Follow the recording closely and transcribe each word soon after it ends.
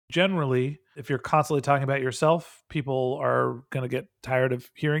Generally, if you're constantly talking about yourself, people are going to get tired of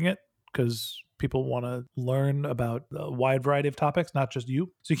hearing it because people want to learn about a wide variety of topics, not just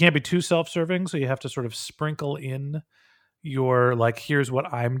you. So you can't be too self-serving. So you have to sort of sprinkle in your here's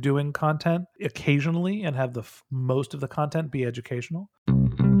what I'm doing content occasionally and have the most of the content be educational.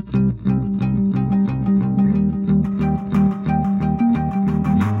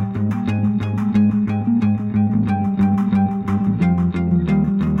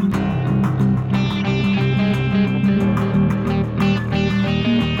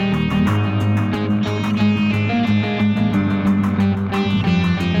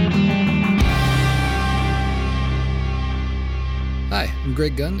 I'm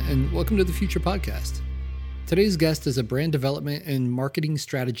Greg Gunn, and welcome to the Future Podcast. Today's guest is a brand development and marketing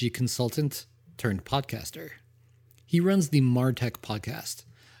strategy consultant turned podcaster. He runs the MarTech podcast,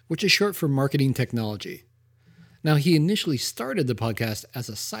 which is short for marketing technology. Now, he initially started the podcast as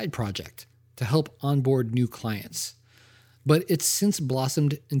a side project to help onboard new clients, but it's since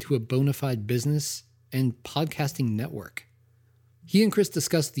blossomed into a bona fide business and podcasting network. He and Chris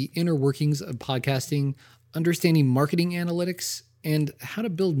discussed the inner workings of podcasting, understanding marketing analytics, and how to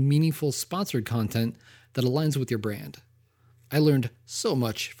build meaningful sponsored content that aligns with your brand. I learned so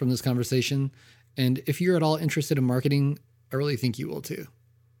much from this conversation, and if you're at all interested in marketing, I really think you will too.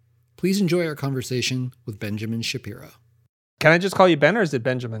 Please enjoy our conversation with Benjamin Shapiro. Can I just call you Ben, or is it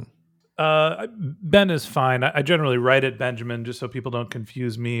Benjamin? Ben is fine. I generally write it Benjamin just so people don't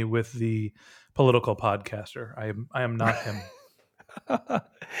confuse me with the political podcaster. I am not him.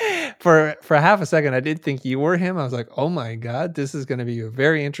 For half a second, I did think you were him. I was like, oh my God, this is going to be a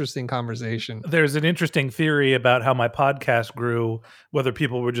very interesting conversation. There's an interesting theory about how my podcast grew, whether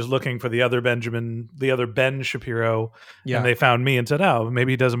people were just looking for the other Benjamin, the other Ben Shapiro, and they found me and said, oh,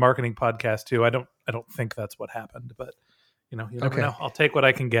 maybe he does a marketing podcast too. I don't think that's what happened, but you never know. I'll take what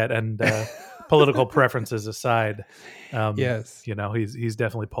I can get, and political preferences aside, yes, he's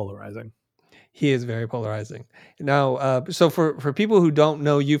definitely polarizing. He is very polarizing. Now, so for people who don't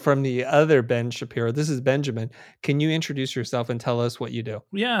know you from the other Ben Shapiro, this is Benjamin. Can you introduce yourself and tell us what you do?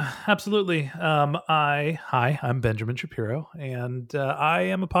 Yeah, absolutely. I'm Benjamin Shapiro, and I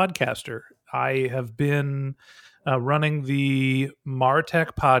am a podcaster. I have been running the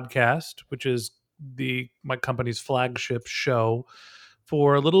MarTech podcast, which is my company's flagship show,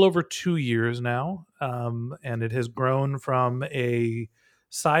 for a little over 2 years now, and it has grown from a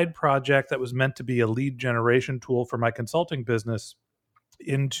side project that was meant to be a lead generation tool for my consulting business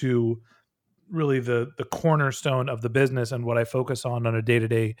into really the cornerstone of the business and what I focus on a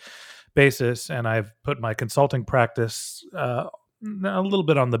day-to-day basis. And I've put my consulting practice a little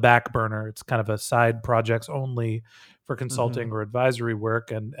bit on the back burner. It's kind of a side projects only for consulting or advisory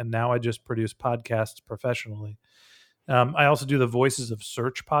work. And now I just produce podcasts professionally. I also do the Voices of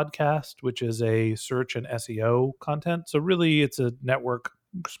Search podcast, which is a search and SEO content. So really it's a network,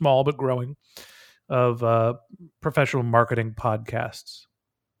 small but growing, of professional marketing podcasts.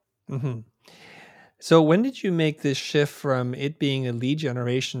 Mm-hmm. So when did you make this shift from it being a lead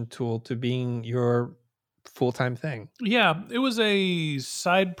generation tool to being your full-time thing? Yeah, it was a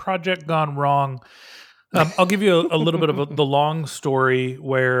side project gone wrong. I'll give you a little bit of the long story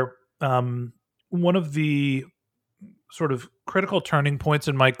where one of the sort of critical turning points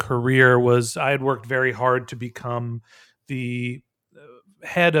in my career was I had worked very hard to become the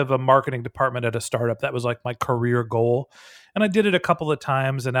head of a marketing department at a startup. That was like my career goal. And I did it a couple of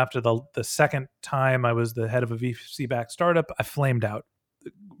times. And after the second time I was the head of a VC-backed startup, I flamed out.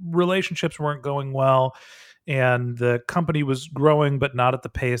 Relationships weren't going well. And the company was growing, but not at the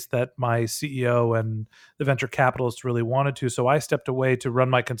pace that my CEO and the venture capitalists really wanted to. So I stepped away to run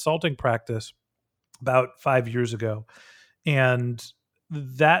my consulting practice about 5 years ago. And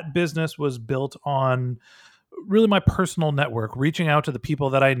that business was built on really my personal network, reaching out to the people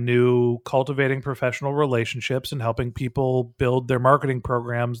that I knew, cultivating professional relationships, and helping people build their marketing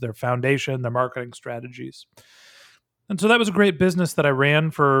programs, their foundation, their marketing strategies. And so that was a great business that I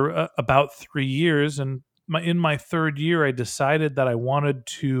ran for about 3 years. And in my third year, I decided that I wanted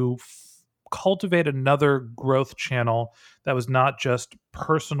to cultivate another growth channel that was not just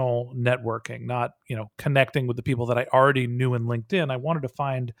personal networking, not, connecting with the people that I already knew in LinkedIn. I wanted to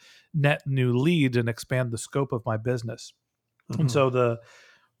find net new leads and expand the scope of my business. Mm-hmm. And so the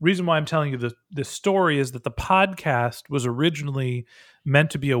reason why I'm telling you this story is that the podcast was originally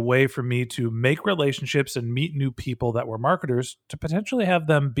meant to be a way for me to make relationships and meet new people that were marketers, to potentially have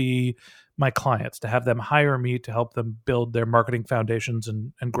them be my clients, to have them hire me to help them build their marketing foundations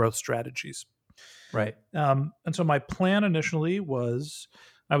and growth strategies. Right. And so my plan initially was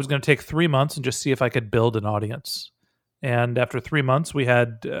I was going to take 3 months and just see if I could build an audience. And after 3 months, we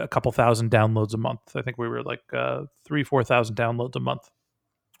had a couple thousand downloads a month. I think we were like 4,000 downloads a month,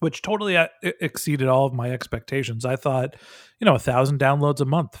 which totally exceeded all of my expectations. I thought, 1,000 downloads a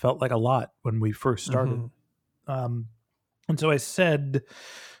month felt like a lot when we first started. And so I said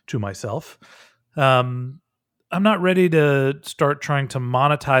to myself, I'm not ready to start trying to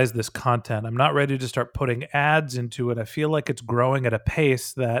monetize this content. I'm not ready to start putting ads into it. I feel like it's growing at a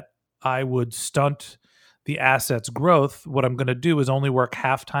pace that I would stunt the asset's growth. What I'm going to do is only work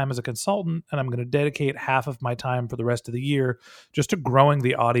half time as a consultant, and I'm going to dedicate half of my time for the rest of the year just to growing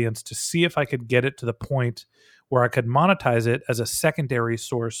the audience to see if I could get it to the point where I could monetize it as a secondary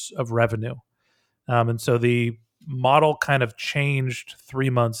source of revenue. And so the model kind of changed 3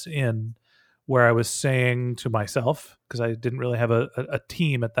 months in, where I was saying to myself, because I didn't really have a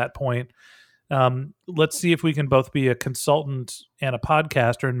team at that point, let's see if we can both be a consultant and a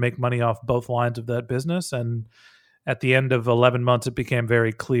podcaster and make money off both lines of that business. And at the end of 11 months, it became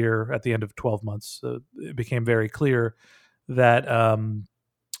very clear, at the end of 12 months, it became very clear that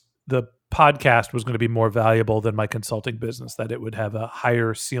the podcast was going to be more valuable than my consulting business, that it would have a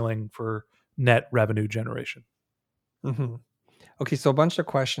higher ceiling for net revenue generation. Okay, so a bunch of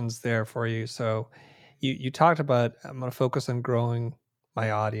questions there for you. So you talked about, I'm going to focus on growing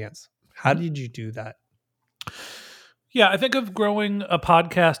my audience. How did you do that? Yeah, I think of growing a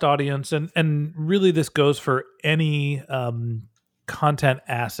podcast audience, and really this goes for any content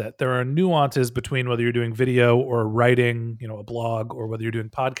asset. There are nuances between whether you're doing video or writing, a blog, or whether you're doing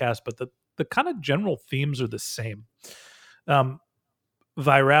podcasts, but the kind of general themes are the same.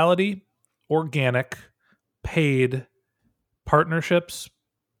 Virality, organic, paid, partnerships,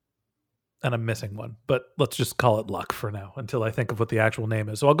 and I'm missing one, but let's just call it luck for now until I think of what the actual name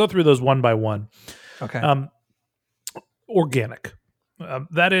is. So I'll go through those one by one. Okay. Organic.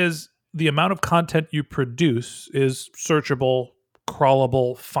 That is, the amount of content you produce is searchable,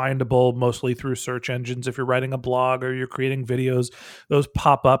 crawlable, findable, mostly through search engines. If you're writing a blog or you're creating videos, those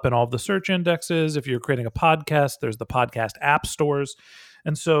pop up in all of the search indexes. If you're creating a podcast, there's the podcast app stores.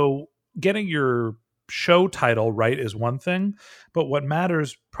 And so getting your show title right is one thing, but what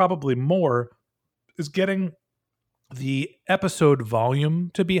matters probably more is getting the episode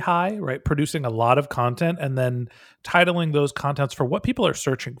volume to be high, right? Producing a lot of content and then titling those contents for what people are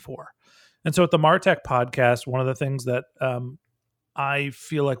searching for. And so at the Martech podcast, one of the things that I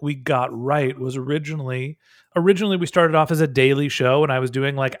feel like we got right was originally we started off as a daily show, and I was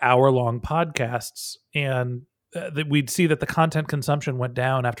doing like hour-long podcasts, and we'd see that the content consumption went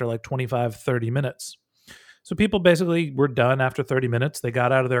down after like 25, 30 minutes. So people basically were done after 30 minutes. They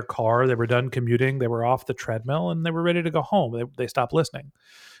got out of their car, they were done commuting, they were off the treadmill, and they were ready to go home. They stopped listening.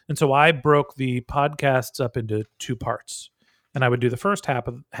 And so I broke the podcasts up into two parts. And I would do the first half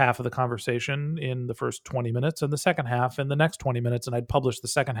of the conversation in the first 20 minutes and the second half in the next 20 minutes. And I'd publish the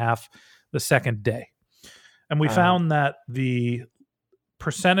second half the second day. And we found that the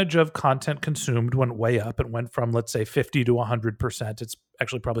percentage of content consumed went way up. It went from, let's say, 50 to 100%. It's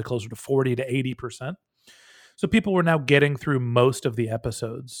actually probably closer to 40 to 80%. So people were now getting through most of the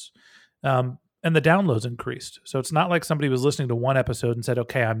episodes. And the downloads increased. So it's not like somebody was listening to one episode and said,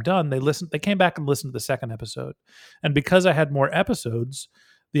 okay, I'm done. They came back and listened to the second episode. And because I had more episodes,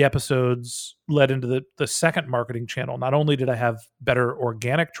 the episodes led into the second marketing channel. Not only did I have better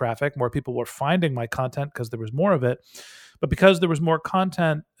organic traffic, more people were finding my content because there was more of it, but because there was more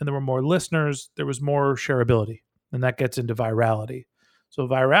content and there were more listeners, there was more shareability. And that gets into virality. So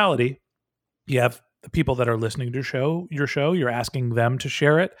virality, you have the people that are listening to your show, you're asking them to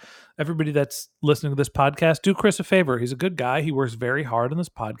share it. Everybody that's listening to this podcast, do Chris a favor. He's a good guy. He works very hard on this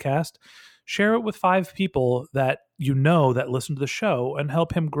podcast. Share it with 5 people that you know that listen to the show and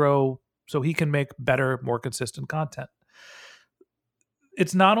help him grow so he can make better, more consistent content.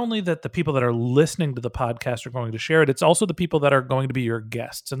 It's not only that the people that are listening to the podcast are going to share it, it's also the people that are going to be your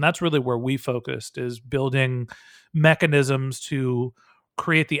guests. And that's really where we focused, is building mechanisms to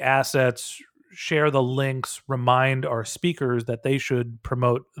create the assets, share the links, remind our speakers that they should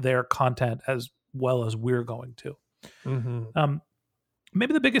promote their content as well as we're going to.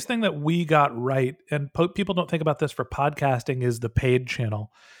 Maybe the biggest thing that we got right, and people don't think about this for podcasting, is the paid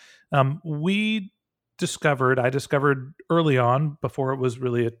channel. I discovered early on, before it was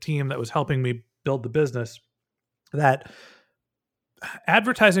really a team that was helping me build the business, that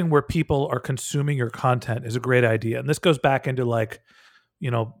advertising where people are consuming your content is a great idea. And this goes back into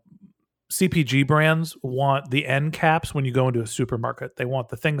CPG brands want the end caps when you go into a supermarket. They want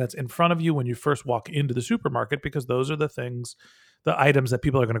the thing that's in front of you when you first walk into the supermarket, because those are the items that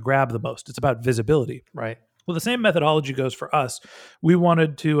people are going to grab the most. It's about visibility. Right. Well, the same methodology goes for us. We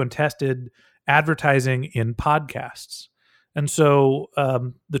wanted to and tested advertising in podcasts. And so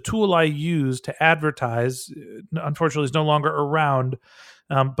the tool I use to advertise, unfortunately, is no longer around,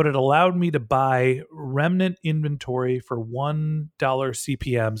 but it allowed me to buy remnant inventory for $1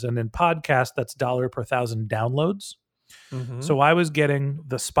 CPMs. And in podcast, that's dollar per thousand downloads. Mm-hmm. So I was getting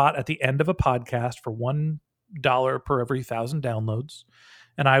the spot at the end of a podcast for $1 per every 1,000 downloads.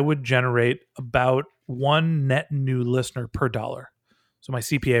 And I would generate about one net new listener per dollar. So my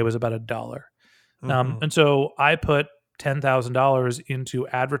CPA was about $1. And so I put $10,000 into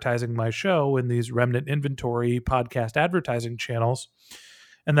advertising my show in these remnant inventory podcast advertising channels.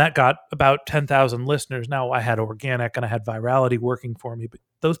 And that got about 10,000 listeners. Now I had organic and I had virality working for me, but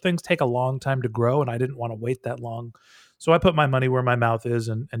those things take a long time to grow and I didn't want to wait that long. So I put my money where my mouth is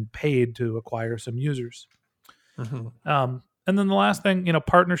and paid to acquire some users. And then the last thing,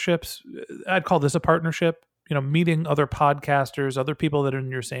 partnerships, I'd call this a partnership, meeting other podcasters, other people that are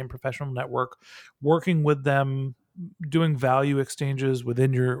in your same professional network, working with them, doing value exchanges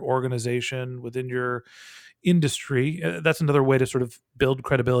within your organization, within your industry. That's another way to sort of build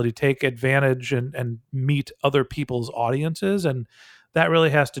credibility, take advantage and meet other people's audiences. And that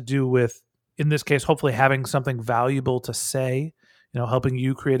really has to do with, in this case, hopefully having something valuable to say, helping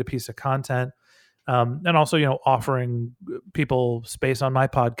you create a piece of content. And also, offering people space on my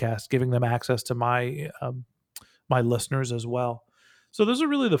podcast, giving them access to my my listeners as well. So those are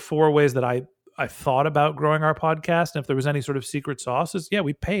really the 4 ways that I thought about growing our podcast. And if there was any sort of secret sauce,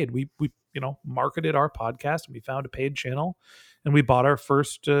 we paid. We marketed our podcast and we found a paid channel and we bought our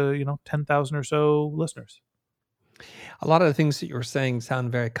first 10,000 or so listeners. A lot of the things that you were saying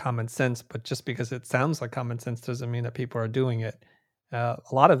sound very common sense, but just because it sounds like common sense doesn't mean that people are doing it. A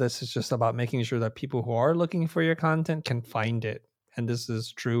lot of this is just about making sure that people who are looking for your content can find it. And this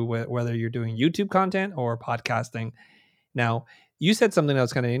is true whether you're doing YouTube content or podcasting. Now, you said something that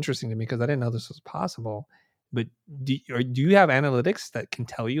was kind of interesting to me because I didn't know this was possible. But do you have analytics that can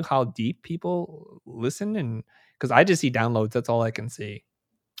tell you how deep people listen? And because I just see downloads, that's all I can see.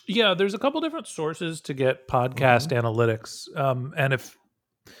 Yeah, there's a couple different sources to get podcast analytics. And if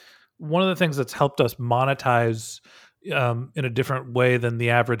one of the things that's helped us monetize in a different way than the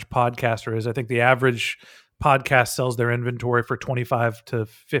average podcaster is, I think the average podcast sells their inventory for $25 to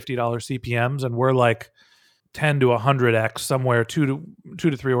 $50 CPMs, and we're like 10 to 100x, somewhere 2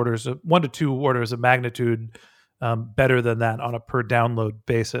 to 3 orders, 1 to 2 orders of magnitude better than that on a per download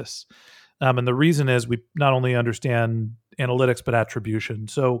basis. And the reason is we not only understand analytics, but attribution.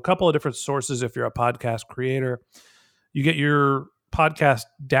 So a couple of different sources. If you're a podcast creator, you get your podcast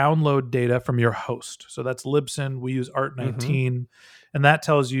download data from your host. So that's Libsyn. We use Art19, and that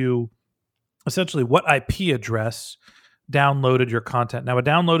tells you essentially what IP address downloaded your content. Now, a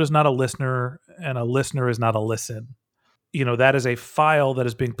download is not a listener, and a listener is not a listen. That is a file that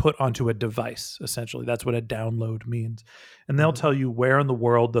is being put onto a device, essentially. That's what a download means. And they'll tell you where in the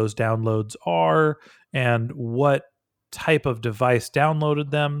world those downloads are and what type of device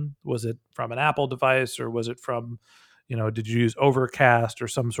downloaded them. Was it from an Apple device, or was it from, did you use Overcast or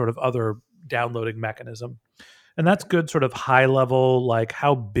some sort of other downloading mechanism? And that's good sort of high level, like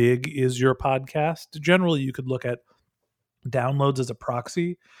how big is your podcast? Generally, you could look at downloads as a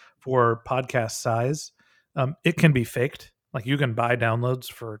proxy for podcast size. It can be faked. Like you can buy downloads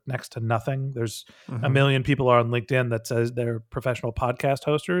for next to nothing. There's a million people on LinkedIn that says they're professional podcast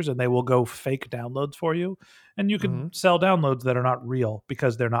hosters, and they will go fake downloads for you. And you can sell downloads that are not real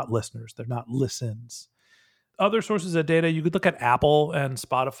because they're not listeners. They're not listens. Other sources of data, you could look at Apple and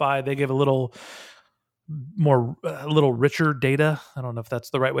Spotify. They give a little richer data. I don't know if that's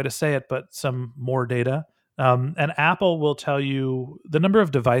the right way to say it, but some more data. And Apple will tell you the number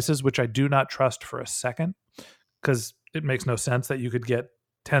of devices, which I do not trust for a second, because it makes no sense that you could get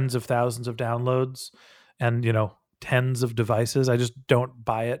tens of thousands of downloads and, tens of devices. I just don't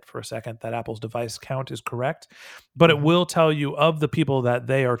buy it for a second that Apple's device count is correct. But it will tell you of the people that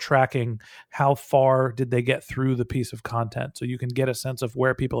they are tracking, how far did they get through the piece of content. So you can get a sense of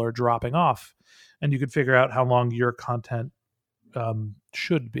where people are dropping off, and you can figure out how long your content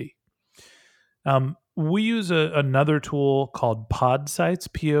should be. We use another tool called Podsights,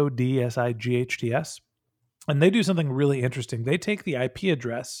 Podsights, and they do something really interesting. They take the IP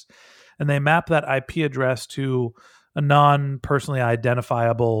address and they map that IP address to a non-personally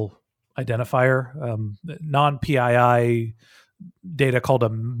identifiable identifier, non-PII data called a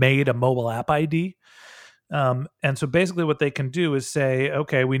mobile app ID. And so basically what they can do is say,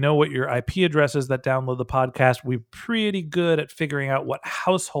 okay, we know what your IP address is that download the podcast. We're pretty good at figuring out what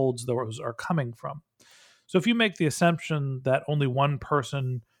households those are coming from. So if you make the assumption that only one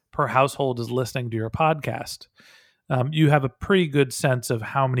person per household is listening to your podcast, you have a pretty good sense of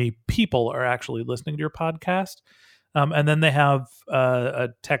how many people are actually listening to your podcast. And then they have a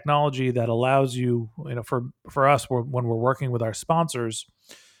technology that allows you, for us, when we're working with our sponsors,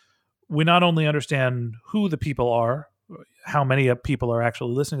 we not only understand who the people are, how many people are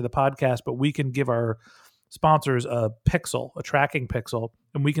actually listening to the podcast, but we can give our sponsors a tracking pixel,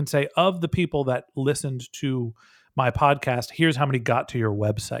 and we can say, of the people that listened to my podcast, here's how many got to your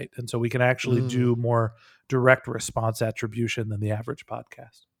website. And so we can actually do more direct response attribution than the average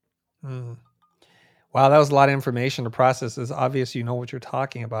podcast. Wow, that was a lot of information to process. It's obvious you know what you're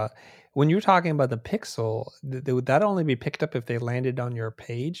talking about. When you're talking about the pixel, would that only be picked up if they landed on your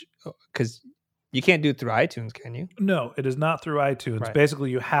page? Because you can't do it through iTunes, can you? No, it is not through iTunes. Right.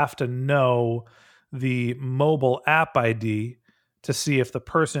 Basically, you have to know the mobile app ID to see if the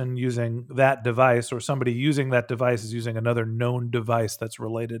person using that device or somebody using that device is using another known device that's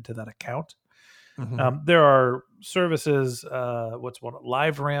related to that account. There are services. What's one?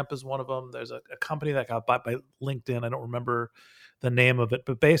 LiveRamp is one of them. There's a company that got bought by LinkedIn. I don't remember the name of it,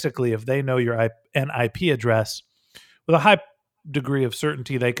 but basically, if they know your an IP address with a high degree of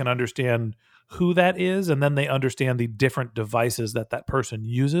certainty, they can understand who that is, and then they understand the different devices that person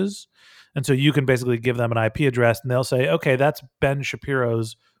uses. And so you can basically give them an IP address, and they'll say, "Okay, that's Ben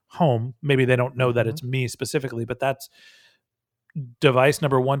Shapiro's home." Maybe they don't know that it's me specifically, but that's device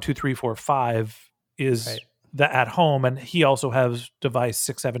number 1, 2, 3, 4, 5 is the at home, and he also has device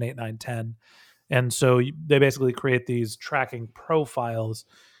 6, 7, 8, 9, 10. And so they basically create these tracking profiles,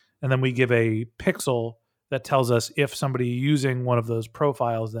 and then we give a pixel that tells us if somebody using one of those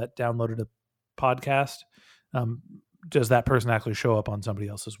profiles that downloaded a podcast, does that person actually show up on somebody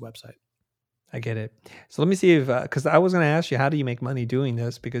else's website? I get it. So let me see if, because I was going to ask you, how do you make money doing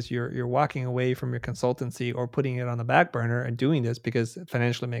this? Because you're walking away from your consultancy or putting it on the back burner and doing this because it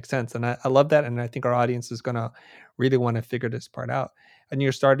financially makes sense. And I love that. And I think our audience is going to really want to figure this part out. And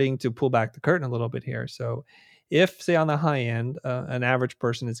you're starting to pull back the curtain a little bit here. So if, say, on the high end, an average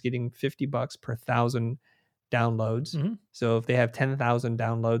person is getting $50 per 1,000 downloads. So if they have 10,000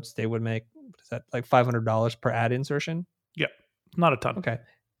 downloads, they would make, what is that, like $500 per ad insertion? Yeah, not a ton. Okay,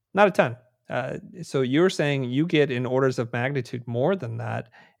 not a ton. So you're saying you get in orders of magnitude more than that.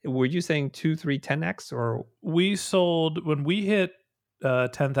 Were you saying 2, 3, 10x? Or we sold when we hit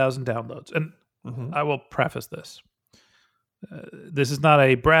 10,000 downloads, and I will preface this. This is not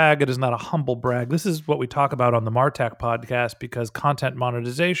a brag. It is not a humble brag. This is what we talk about on the MarTech podcast because content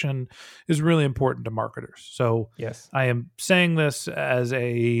monetization is really important to marketers. So yes, I am saying this as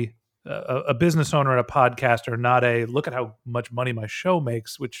a business owner and a podcaster, not a look at how much money my show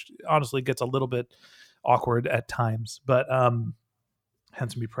makes, which honestly gets a little bit awkward at times. But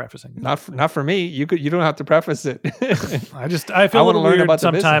hence me prefacing it. Not for me. You don't have to preface it. I feel a little weird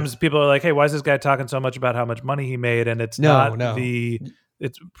sometimes. People are like, "Hey, why is this guy talking so much about how much money he made?" And it's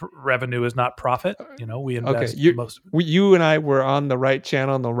revenue is not profit. We invest most of it. You and I were on the right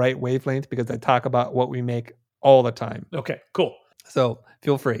channel, on the right wavelength, because I talk about what we make all the time. Okay, cool. So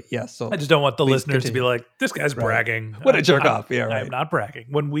feel free. Yes. So I just don't want the listeners to be like, "This guy's bragging." What a jerk off. Yeah, right. I'm not bragging.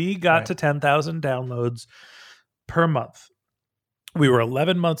 When we got to 10,000 downloads per month, we were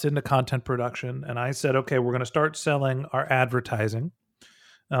 11 months into content production, and I said, okay, we're going to start selling our advertising.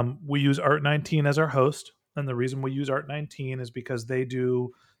 We use Art19 as our host, and the reason we use Art19 is because they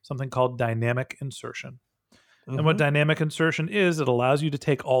do something called dynamic insertion. And what dynamic insertion is, it allows you to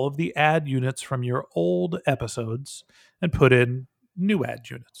take all of the ad units from your old episodes and put in new ad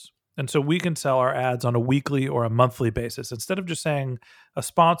units. And so we can sell our ads on a weekly or a monthly basis. Instead of just saying a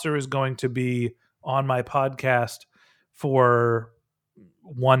sponsor is going to be on my podcast for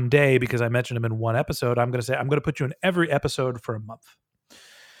one day because I mentioned him in one episode, I'm going to say, I'm going to put you in every episode for a month.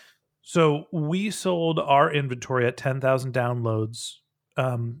 So we sold our inventory at 10,000 downloads.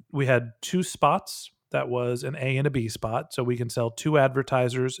 We had 2 spots. That was an A and a B spot. So we can sell 2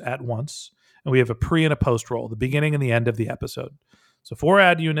 advertisers at once. And we have a pre and a post roll, the beginning and the end of the episode. So 4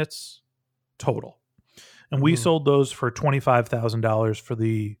 ad units total. And we sold those for $25,000 for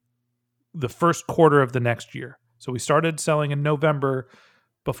the first quarter of the next year. So we started selling in November.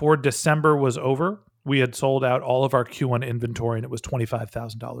 Before December was over, we had sold out all of our Q1 inventory, and it was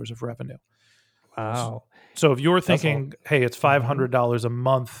 $25,000 of revenue. Wow. So if you're thinking, hey, it's $500 a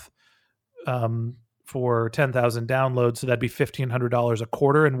month for 10,000 downloads, so that'd be $1,500 a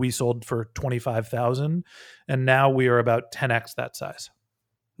quarter, and we sold for $25,000, and now we are about 10x that size.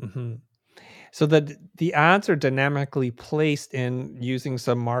 So the ads are dynamically placed in using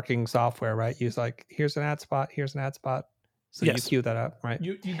some marketing software, right? Use like, here's an ad spot, here's an ad spot. So you queue that up, right?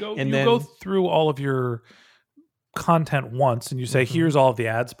 You go through all of your content once and you say, here's all of the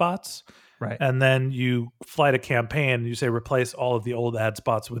ad spots. Right. And then you flight a campaign and you say, replace all of the old ad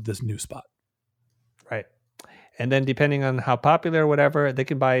spots with this new spot. Right. And then depending on how popular or whatever, they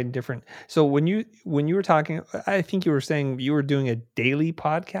can buy different. So when you were talking, I think you were saying you were doing a daily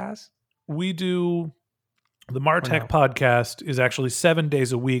podcast We do the or Martech no? podcast is actually 7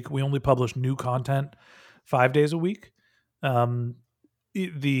 days a week. We only publish new content 5 days a week. Um,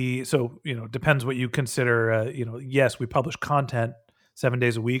 depends what you consider. Yes, we publish content 7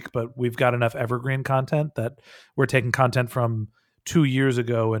 days a week, but we've got enough evergreen content that we're taking content from 2 years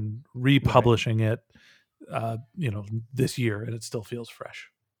ago and republishing it. This year, and it still feels fresh.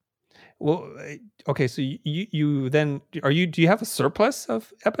 Well, okay. So you then do you have a surplus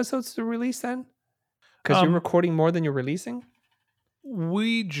of episodes to release then? Because you're recording more than you're releasing.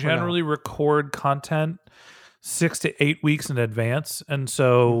 We generally record content 6 to 8 weeks in advance, and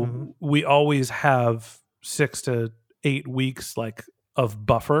so we always have 6 to 8 weeks like of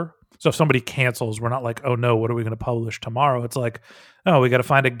buffer. So if somebody cancels, we're not like, oh no, what are we going to publish tomorrow? It's like, oh, we got to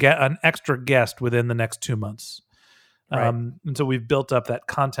find an extra guest within the next 2 months. Right. And so we've built up that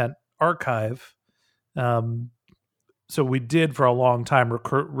content archive. So we did for a long time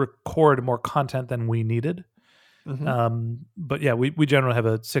record more content than we needed. But yeah, we generally have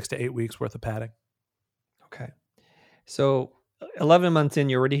a 6 to 8 weeks worth of padding. Okay. So 11 months in,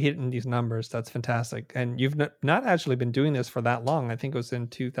 you're already hitting these numbers. That's fantastic. And you've not actually been doing this for that long. I think it was in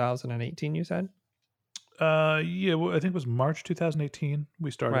 2018, you said? I think it was March 2018 we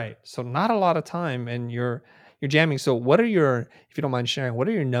started. Right. So not a lot of time, and you're jamming. So what are your, if you don't mind sharing, what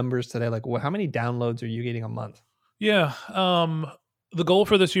are your numbers today? Like, how many downloads are you getting a month? Yeah. The goal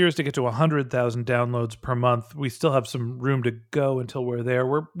for this year is to get to 100,000 downloads per month. We still have some room to go until we're there.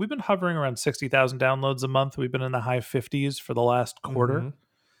 We've been hovering around 60,000 downloads a month. We've been in the high 50s for the last quarter.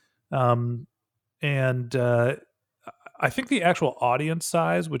 I think the actual audience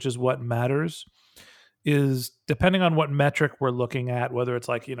size, which is what matters, is depending on what metric we're looking at, whether it's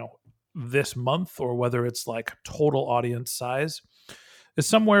like, this month or whether it's like total audience size, is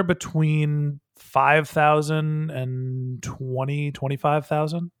somewhere between 5,000 and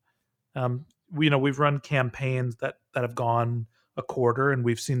 25,000. We've run campaigns that have gone a quarter and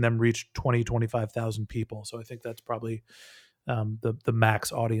we've seen them reach 25,000 people. So I think that's probably the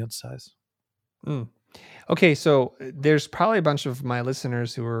max audience size. Okay, so there's probably a bunch of my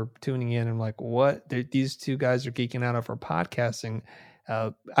listeners who are tuning in and like, what? These two guys are geeking out over podcasting.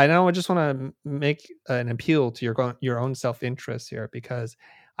 I know I just want to make an appeal to your own self-interest here, because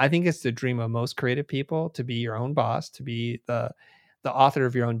I think it's the dream of most creative people to be your own boss, to be the author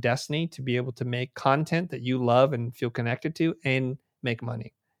of your own destiny, to be able to make content that you love and feel connected to and make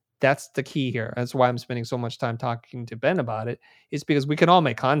money. That's the key here. That's why I'm spending so much time talking to Ben about it. It's because we can all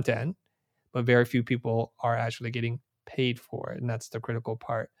make content, but very few people are actually getting paid for it. And that's the critical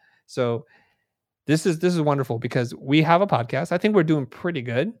part. So this is wonderful because we have a podcast. I think we're doing pretty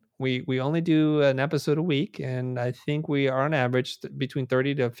good. We only do an episode a week, and I think we are on average between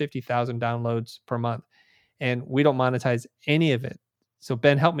 30 to 50,000 downloads per month, and we don't monetize any of it. So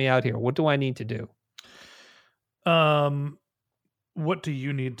Ben, help me out here. What do I need to do? What do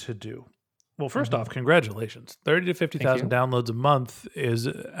you need to do? Well, first off, congratulations. 30 to 50,000 downloads a month is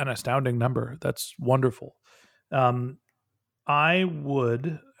an astounding number. That's wonderful. I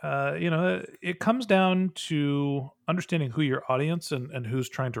would, it comes down to understanding who your audience and who's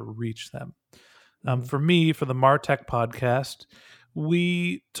trying to reach them. For me, for the Martech podcast,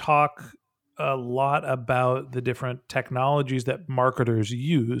 we talk a lot about the different technologies that marketers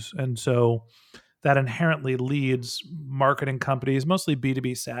use. And so that inherently leads marketing companies, mostly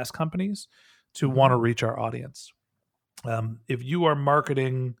B2B SaaS companies, to want to reach our audience. If you are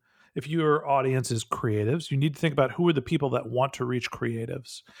marketing, if your audience is creatives, you need to think about who are the people that want to reach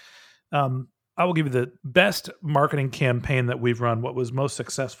creatives. I will give you the best marketing campaign that we've run, what was most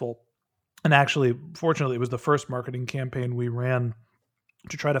successful. And actually, fortunately, it was the first marketing campaign we ran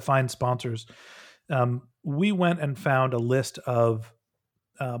to try to find sponsors. We went and found a list of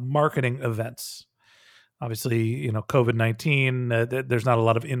marketing events. Obviously, COVID-19, there's not a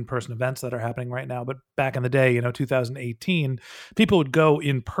lot of in-person events that are happening right now. But back in the day, 2018, people would go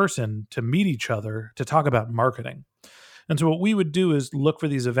in person to meet each other to talk about marketing. And so what we would do is look for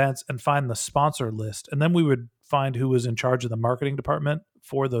these events and find the sponsor list. And then we would find who was in charge of the marketing department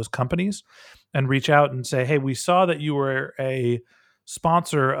for those companies and reach out and say, hey, we saw that you were a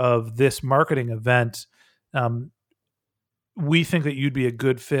sponsor of this marketing event. We think that you'd be a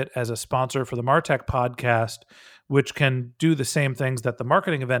good fit as a sponsor for the Martech podcast, which can do the same things that the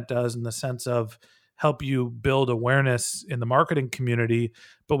marketing event does in the sense of help you build awareness in the marketing community,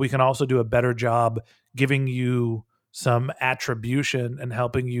 but we can also do a better job giving you some attribution and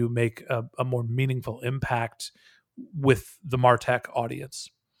helping you make a more meaningful impact with the Martech audience.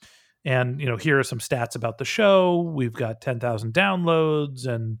 And, here are some stats about the show. We've got 10,000 downloads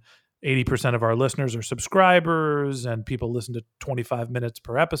and 80% of our listeners are subscribers, and people listen to 25 minutes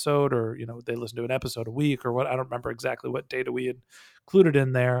per episode, or, they listen to an episode a week or what. I don't remember exactly what data we had included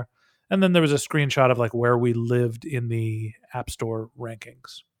in there. And then there was a screenshot of like where we lived in the App Store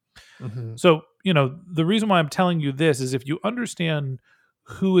rankings. Mm-hmm. So, the reason why I'm telling you this is if you understand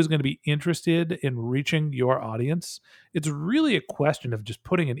who is going to be interested in reaching your audience, it's really a question of just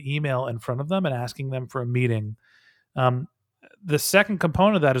putting an email in front of them and asking them for a meeting. The second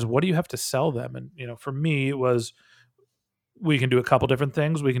component of that is, what do you have to sell them? And, for me, it was, we can do a couple different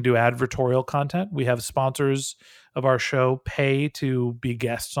things. We can do advertorial content. We have sponsors of our show pay to be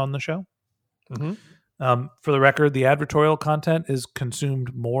guests on the show. Mm-hmm. For the record, the advertorial content is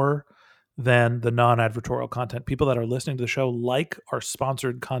consumed more than the non-advertorial content. People that are listening to the show like our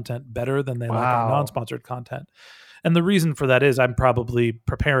sponsored content better than they like our non-sponsored content. And the reason for that is I'm probably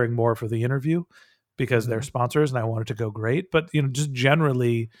preparing more for the interview because they're sponsors and I want it to go great. But, just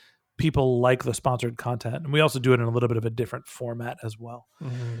generally, people like the sponsored content. And we also do it in a little bit of a different format as well.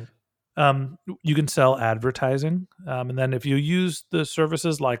 Mm-hmm. You can sell advertising. And then if you use the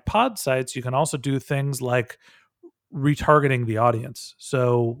services like pod sites, you can also do things like retargeting the audience.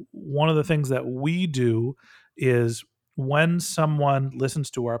 So one of the things that we do is when someone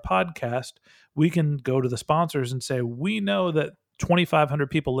listens to our podcast, we can go to the sponsors and say, we know that 2,500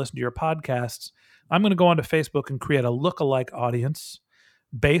 people listen to your podcasts. I'm going to go onto Facebook and create a lookalike audience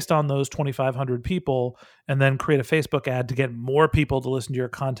based on those 2,500 people, and then create a Facebook ad to get more people to listen to your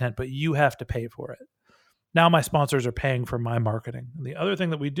content, but you have to pay for it. Now my sponsors are paying for my marketing. And the other thing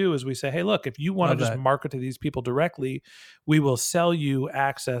that we do is we say, hey, look, if you want to just market to these people directly, we will sell you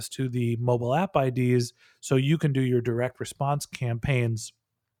access to the mobile app IDs so you can do your direct response campaigns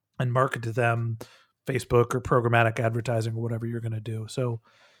and market to them, Facebook or programmatic advertising or whatever you're going to do. So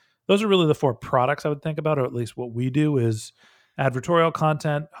those are really the 4 products I would think about, or at least what we do is advertorial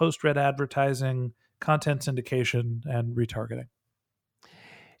content, host-read advertising, content syndication, and retargeting.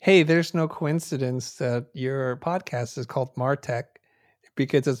 Hey, there's no coincidence that your podcast is called MarTech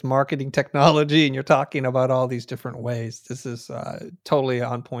because it's marketing technology and you're talking about all these different ways. This is totally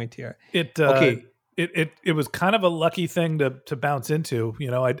on point here. Okay. It was kind of a lucky thing to bounce into.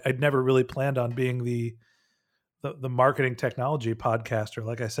 I'd never really planned on being the marketing technology podcaster.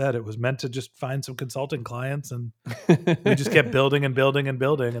 Like I said, it was meant to just find some consulting clients, and we just kept building and building and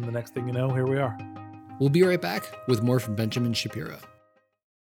building. And the next thing you know, here we are. We'll be right back with more from Benjamin Shapiro.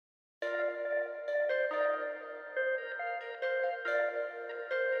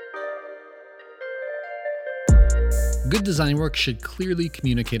 Good design work should clearly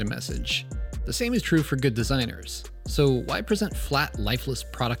communicate a message. The same is true for good designers. So why present flat, lifeless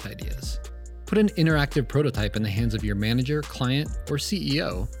product ideas? Put an interactive prototype in the hands of your manager, client, or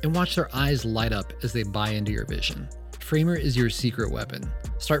CEO and watch their eyes light up as they buy into your vision. Framer is your secret weapon.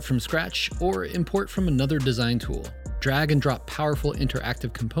 Start from scratch or import from another design tool. Drag and drop powerful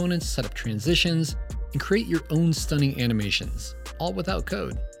interactive components, set up transitions, and create your own stunning animations, all without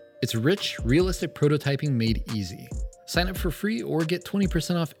code. It's rich, realistic prototyping made easy. Sign up for free or get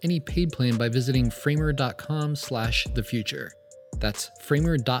 20% off any paid plan by visiting framer.com/thefuture. That's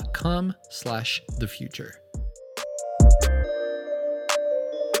framer.com/thefuture.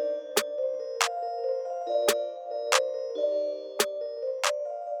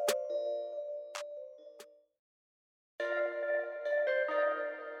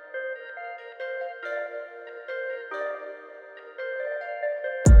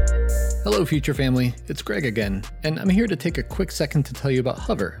 Hello, Future Family. It's Greg again, and I'm here to take a quick second to tell you about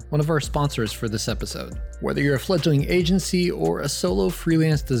Hover, one of our sponsors for this episode. Whether you're a fledgling agency or a solo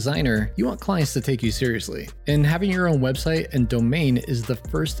freelance designer, you want clients to take you seriously. And having your own website and domain is the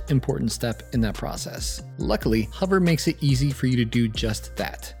first important step in that process. Luckily, Hover makes it easy for you to do just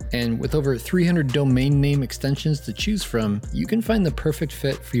that. And with over 300 domain name extensions to choose from, you can find the perfect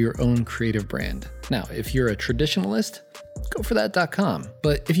fit for your own creative brand. Now, if you're a traditionalist, go for that .com.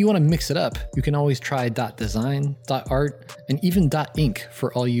 But if you want to mix it up, you can always try .design, .art, and even .ink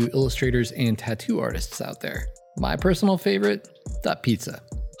for all you illustrators and tattoo artists out there. My personal favorite, .pizza.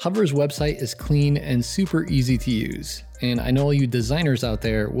 Hover's website is clean and super easy to use, and I know all you designers out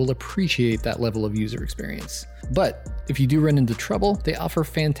there will appreciate that level of user experience. But if you do run into trouble, they offer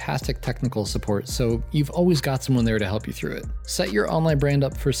fantastic technical support, so you've always got someone there to help you through it. Set your online brand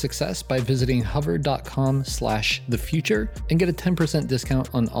up for success by visiting hover.com/thefuture and get a 10% discount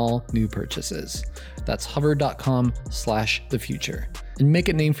on all new purchases. That's hover.com/thefuture. And make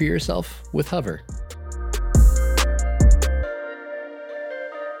a name for yourself with Hover.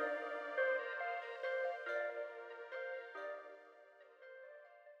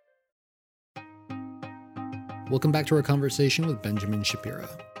 Welcome back to our conversation with Benjamin Shapiro.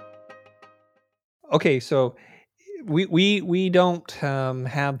 Okay, so we don't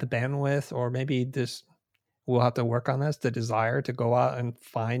have the bandwidth, or maybe this we'll have to work on this, the desire to go out and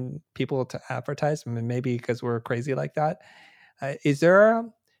find people to advertise. I mean, maybe because we're crazy like that. Is there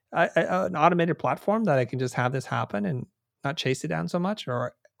an automated platform that I can just have this happen and not chase it down so much,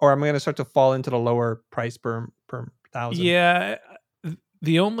 or am I going to start to fall into the lower price per thousand? Yeah.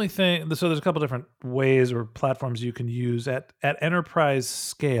 The only thing, so there's a couple different ways or platforms you can use at enterprise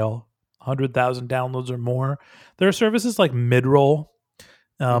scale, 100,000 downloads or more. There are services like Midroll,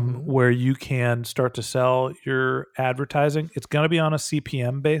 where you can start to sell your advertising. It's going to be on a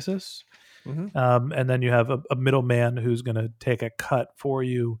CPM basis. And then you have a middleman who's going to take a cut for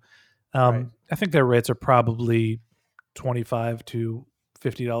you. Right. I think their rates are probably $25 to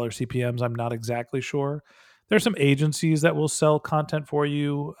 $50 CPMs. I'm not exactly sure. There's some agencies that will sell content for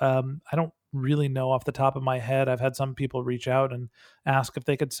you. I don't really know off the top of my head. I've had some people reach out and ask if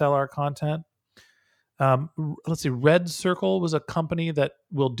they could sell our content. Let's see. Red Circle was a company that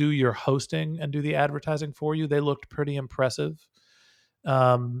will do your hosting and do the advertising for you. They looked pretty impressive.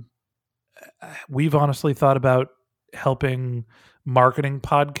 We've honestly thought about helping marketing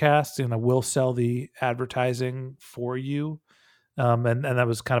podcasts, we'll sell the advertising for you. And that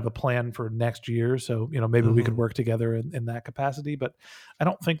was kind of a plan for next year. So, maybe we could work together in that capacity, but I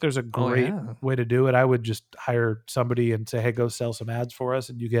don't think there's a great way to do it. I would just hire somebody and say, hey, go sell some ads for us.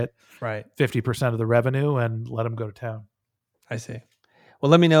 And you get 50% of the revenue and let them go to town. I see. Well,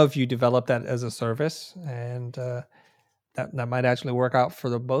 let me know if you develop that as a service, and that might actually work out for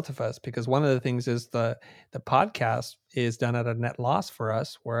the both of us, because one of the things is the podcast is done at a net loss for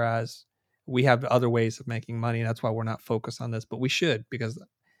us, whereas we have other ways of making money. That's why we're not focused on this, but we should, because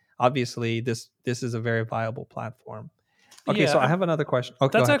obviously this is a very viable platform. Okay, so I have another question.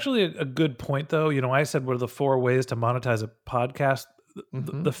 Okay, that's actually a good point, though. I said what are the 4 ways to monetize a podcast?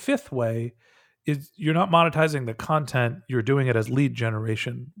 The fifth way is you're not monetizing the content, you're doing it as lead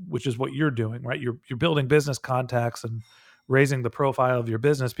generation, which is what you're doing, right? You're building business contacts and raising the profile of your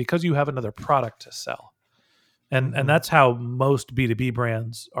business because you have another product to sell. And that's how most B2B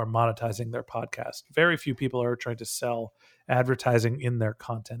brands are monetizing their podcast. Very few people are trying to sell advertising in their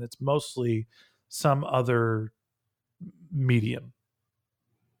content. It's mostly some other medium.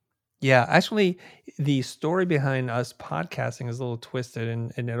 Yeah, actually, the story behind us podcasting is a little twisted,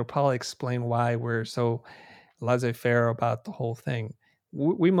 and it'll probably explain why we're so laissez-faire about the whole thing.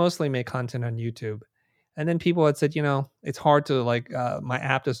 We mostly make content on YouTube. And then people had said, it's hard to my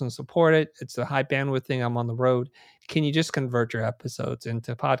app doesn't support it. It's a high bandwidth thing. I'm on the road. Can you just convert your episodes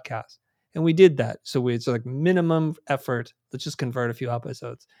into podcasts? And we did that. So it's like minimum effort. Let's just convert a few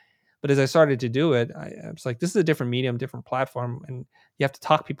episodes. But as I started to do it, I was like, this is a different medium, different platform. And you have to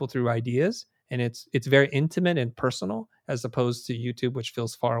talk people through ideas. And it's very intimate and personal, as opposed to YouTube, which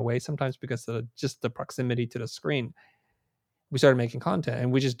feels far away sometimes because of just the proximity to the screen. We started making content,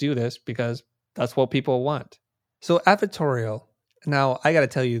 and we just do this because that's what people want. So advertorial. Now, I got to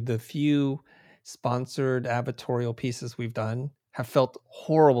tell you, the few sponsored advertorial pieces we've done have felt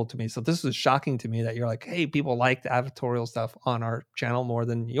horrible to me. So this is shocking to me that you're like, hey, people like the advertorial stuff on our channel more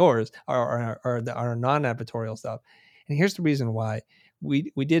than yours, or our non-advertorial stuff. And here's the reason why. We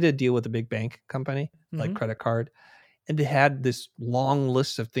did a deal with a big bank company, like credit card, and they had this long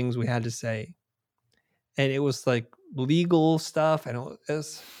list of things we had to say. And it was like legal stuff, and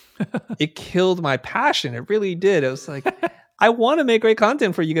it killed my passion. It really did. It was like, I want to make great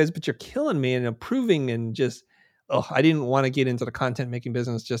content for you guys, but you're killing me and approving, and just, I didn't want to get into the content making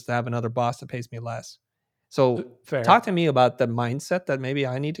business just to have another boss that pays me less. So talk to me about the mindset that maybe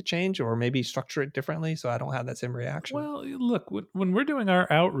I need to change, or maybe structure it differently so I don't have that same reaction. Well, look, when we're doing our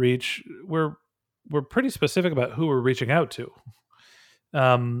outreach, we're pretty specific about who we're reaching out to.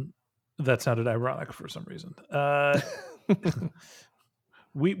 That sounded ironic for some reason.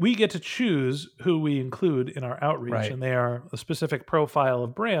 We get to choose who we include in our outreach, and they are a specific profile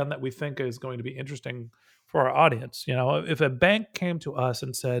of brand that we think is going to be interesting for our audience. If a bank came to us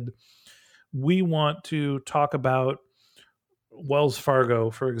and said, we want to talk about Wells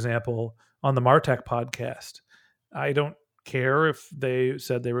Fargo, for example, on the Martech podcast, I don't care if they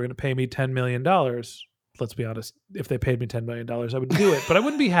said they were going to pay me $10 million. Let's be honest. If they paid me $10 million, I would do it, but I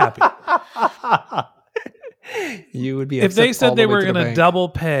wouldn't be happy. You would be if they said they were going to double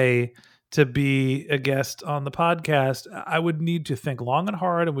pay to be a guest on the podcast, I would need to think long and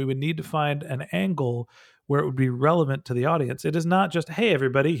hard, and we would need to find an angle where it would be relevant to the audience. It is not just, hey,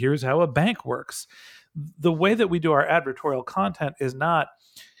 everybody, here's how a bank works. The way that we do our advertorial content is not,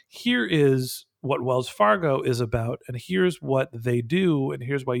 here is what Wells Fargo is about, and here's what they do, and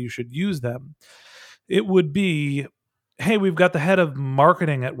here's why you should use them. it would be, hey, we've got the head of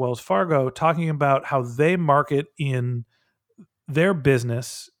marketing at Wells Fargo talking about how they market in their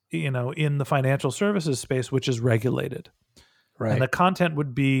business, in the financial services space, which is regulated. Right. And the content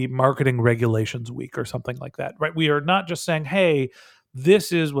would be Marketing Regulations Week or something like that, right? We are not just saying, hey,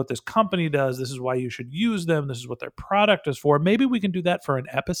 this is what this company does. This is why you should use them. This is what their product is for. Maybe we can do that for an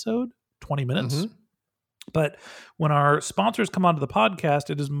episode, 20 minutes. Mm-hmm. But when our sponsors come onto the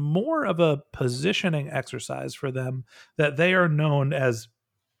podcast, it is more of a positioning exercise for them, that they are known as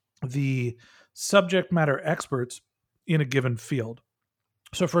the subject matter experts in a given field.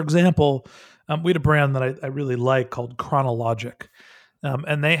 So, for example, we had a brand that I really like called Chronologic.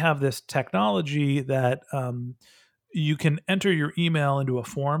 And they have this technology that you can enter your email into a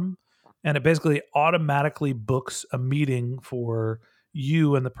form, and it basically automatically books a meeting for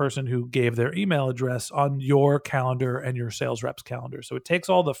you and the person who gave their email address on your calendar and your sales rep's calendar. So it takes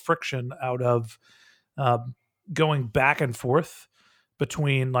all the friction out of going back and forth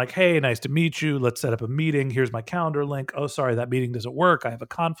between, like, hey, nice to meet you. Let's set up a meeting. Here's my calendar link. Oh, sorry, that meeting doesn't work. I have a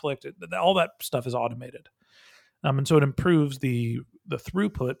conflict. All that stuff is automated. And so it improves the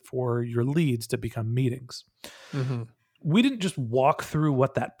throughput for your leads to become meetings. Mm-hmm. We didn't just walk through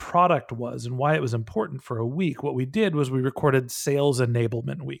what that product was and why it was important for a week. What we did was we recorded Sales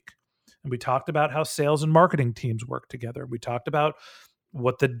Enablement Week. And we talked about how sales and marketing teams work together. We talked about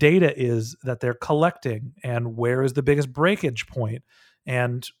what the data is that they're collecting and where is the biggest breakage point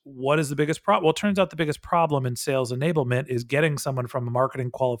and what is the biggest problem. Well, it turns out the biggest problem in sales enablement is getting someone from a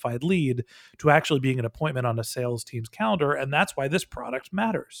marketing qualified lead to actually being an appointment on a sales team's calendar. And that's why this product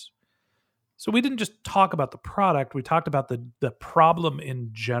matters. So we didn't just talk about the product. We talked about the problem in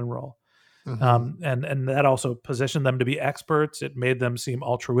general. Mm-hmm. And that also positioned them to be experts. It made them seem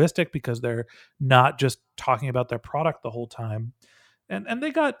altruistic because they're not just talking about their product the whole time. And they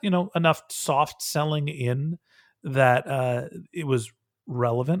got, enough soft selling in that it was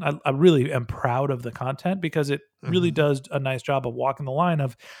relevant. I really am proud of the content because it really does a nice job of walking the line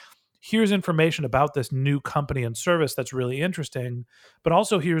of, here's information about this new company and service that's really interesting, but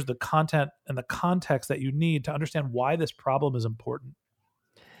also here's the content and the context that you need to understand why this problem is important.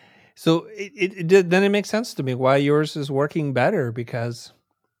 So then it makes sense to me why yours is working better, because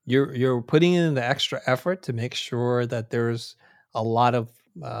you're putting in the extra effort to make sure that there's a lot of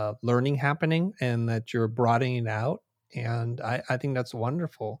learning happening and that you're broadening it out. And I think that's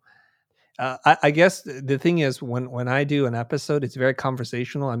wonderful. I guess the thing is, when I do an episode, it's very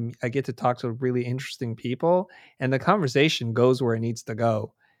conversational. I get to talk to really interesting people, and the conversation goes where it needs to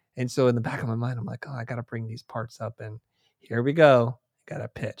go. And so in the back of my mind, I'm like, oh, I got to bring these parts up, and here we go. Got a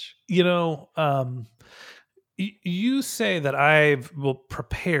pitch. You say that I've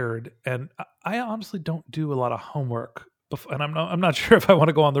prepared, and I honestly don't do a lot of homework. And I'm not sure if I want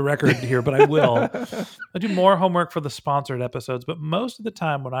to go on the record here, but I will. I do more homework for the sponsored episodes, but most of the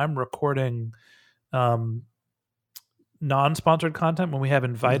time when I'm recording non-sponsored content, when we have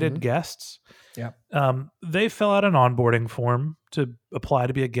invited guests, they fill out an onboarding form to apply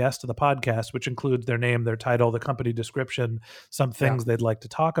to be a guest of the podcast, which includes their name, their title, the company description, some things they'd like to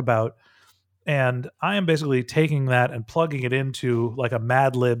talk about. And I am basically taking that and plugging it into like a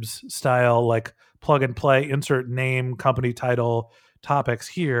Mad Libs style, like plug and play, insert name, company title, topics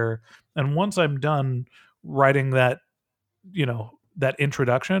here. And once I'm done writing that, that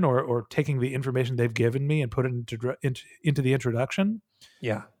introduction or taking the information they've given me and put it into the introduction,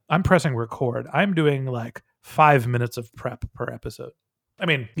 I'm pressing record. I'm doing like 5 minutes of prep per episode. I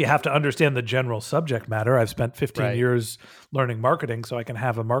mean, you have to understand the general subject matter. I've spent 15 years learning marketing, so I can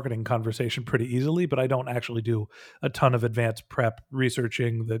have a marketing conversation pretty easily, but I don't actually do a ton of advanced prep,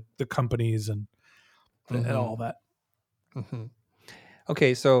 researching the companies and all that. Mm-hmm.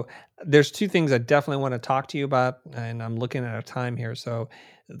 Okay, so there's two things I definitely want to talk to you about, and I'm looking at our time here. So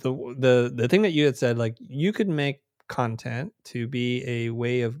the thing that you had said, like, you could make content to be a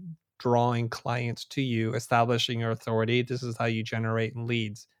way of drawing clients to you, establishing your authority. This is how you generate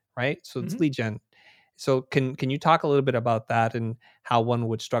leads, right? So it's lead gen. So can you talk a little bit about that and how one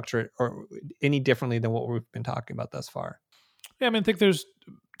would structure it, or any differently than what we've been talking about thus far? Yeah, I mean, I think there's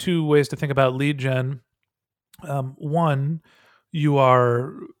two ways to think about lead gen. One, you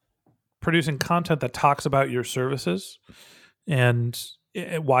are producing content that talks about your services and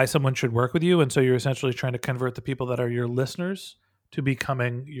why someone should work with you. And so you're essentially trying to convert the people that are your listeners to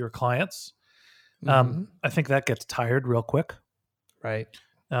becoming your clients. I think that gets tired real quick. Right.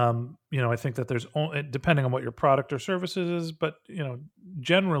 I think that there's only, depending on what your product or services is, but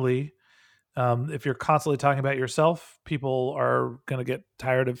generally, if you're constantly talking about yourself, people are going to get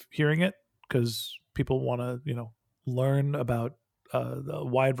tired of hearing it because people want to, learn about a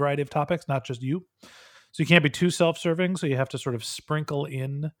wide variety of topics, not just you. So you can't be too self-serving. So you have to sort of sprinkle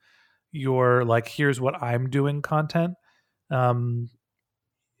in your like, here's what I'm doing content. Um,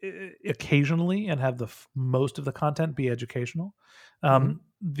 Occasionally, and have most of the content be educational. Mhm.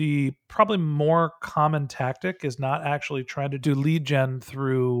 The probably more common tactic is not actually trying to do lead gen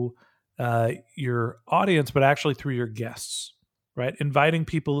through your audience, but actually through your guests, right? Inviting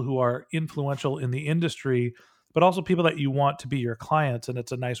people who are influential in the industry, but also people that you want to be your clients. And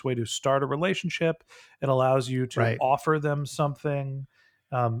it's a nice way to start a relationship. It allows you to Right. offer them something,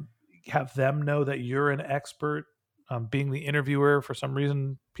 um, have them know that you're an expert. Being the interviewer, for some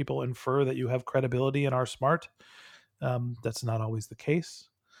reason, people infer that you have credibility and are smart. That's not always the case.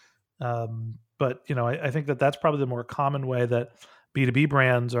 But I think that that's probably the more common way that B2B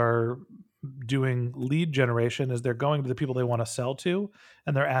brands are doing lead generation is they're going to the people they want to sell to,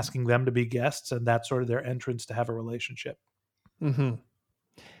 and they're asking them to be guests, and that's sort of their entrance to have a relationship. Hmm.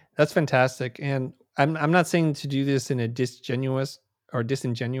 That's fantastic. And I'm not saying to do this in a disingenuous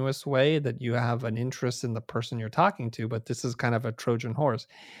way that you have an interest in the person you're talking to, but this is kind of a Trojan horse.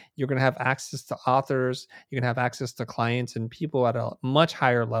 You're going to have access to authors, you're going to have access to clients and people at a much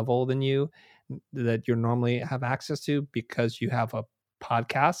higher level than you that you normally have access to because you have a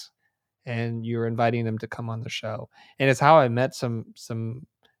podcast and you're inviting them to come on the show. And it's how I met some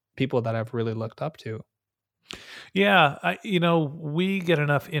people that I've really looked up to. Yeah, we get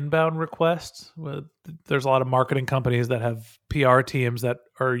enough inbound requests. There's a lot of marketing companies that have PR teams that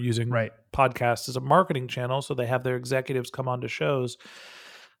are using Right. podcasts as a marketing channel, so they have their executives come on to shows.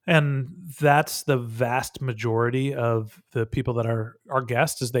 And that's the vast majority of the people that are our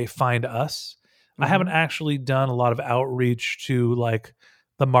guests is they find us. I haven't Mhm. actually done a lot of outreach to like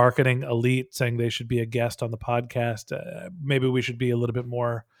the marketing elite saying they should be a guest on the podcast. Maybe we should be a little bit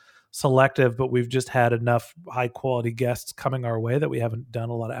more selective, but we've just had enough high quality guests coming our way that we haven't done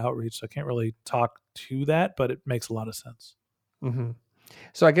a lot of outreach. So I can't really talk to that, but it makes a lot of sense. Mhm.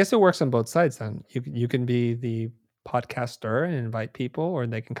 So I guess it works on both sides then. You can be the podcaster and invite people or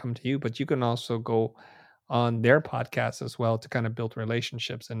they can come to you, but you can also go on their podcast as well to kind of build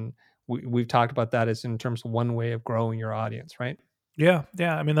relationships. And we've talked about that as in terms of one way of growing your audience, right? Yeah.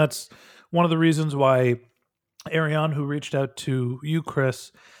 Yeah. I mean, that's one of the reasons why Ariane, who reached out to you,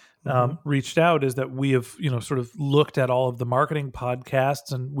 Chris, Mhm. reached out is that we have, sort of looked at all of the marketing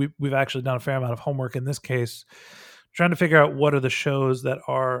podcasts, and we've actually done a fair amount of homework in this case, trying to figure out what are the shows that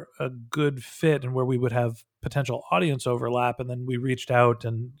are a good fit and where we would have potential audience overlap. And then we reached out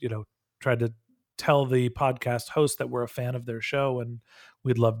and, tried to tell the podcast host that we're a fan of their show and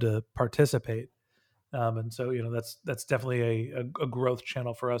we'd love to participate. And so, that's definitely a growth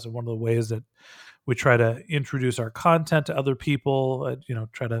channel for us, and one of the ways that we try to introduce our content to other people.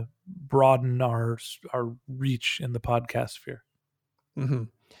 Try to broaden our reach in the podcast sphere. Mhm.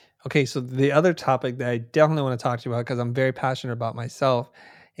 Okay, so the other topic that I definitely want to talk to you about because I'm very passionate about myself,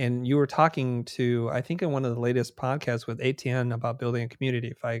 and you were talking to I think in one of the latest podcasts with ATN about building a community,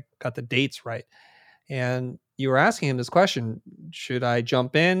 if I got the dates right, and you were asking him this question: should I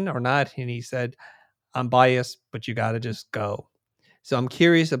jump in or not? And he said, "I'm biased, but you got to just go." So I'm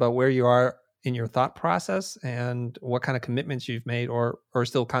curious about where you are in your thought process and what kind of commitments you've made or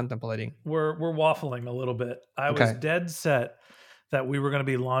still contemplating. We're waffling a little bit. I was Okay. dead set that we were going to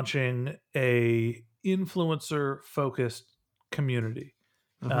be launching a influencer focused community.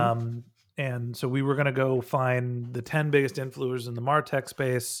 Hmm. Um, and so we were going to go find the 10 biggest influencers in the MarTech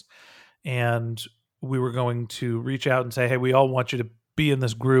space, and we were going to reach out and say, hey, we all want you to be in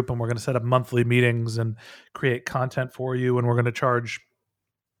this group, and we're going to set up monthly meetings and create content for you, and we're going to charge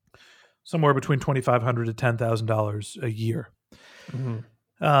somewhere between $2,500 to $10,000 a year. Hmm.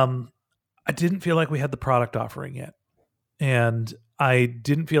 Um, I didn't feel like we had the product offering yet, and I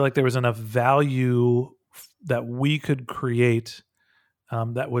didn't feel like there was enough value that we could create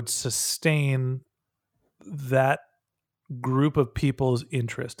that would sustain that group of people's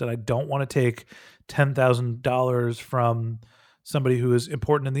interest. And I don't want to take $10,000 from somebody who is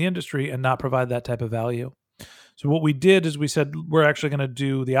important in the industry and not provide that type of value. So what we did is we said we're actually going to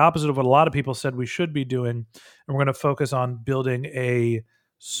do the opposite of what a lot of people said we should be doing, and we're going to focus on building a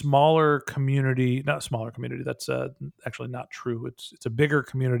smaller community. Not a smaller community. That's actually not true. It's a bigger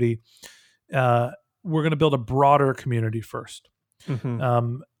community. We're going to build a broader community first. Hmm.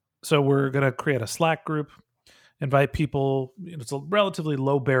 Um, so we're going to create a Slack group, invite people. It's a relatively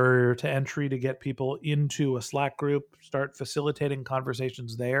low barrier to entry to get people into a Slack group, start facilitating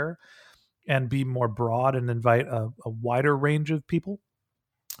conversations there, and be more broad and invite a wider range of people,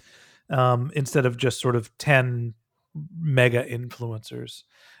 instead of just sort of 10 mega influencers.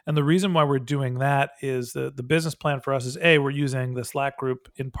 And the reason why we're doing that is the business plan for us is we're using the Slack group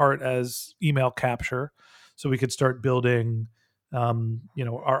in part as email capture, so we could start building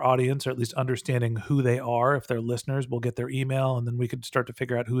our audience, or at least understanding who they are. If they're listeners, we'll get their email, and then we could start to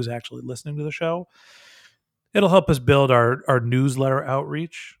figure out who's actually listening to the show. It'll help us build our newsletter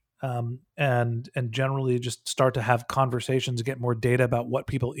outreach, and generally just start to have conversations, get more data about what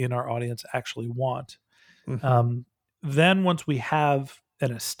people in our audience actually want. Then once we have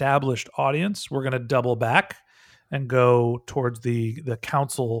an established audience, we're going to double back and go towards the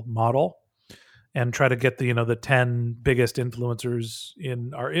council model and try to get the 10 biggest influencers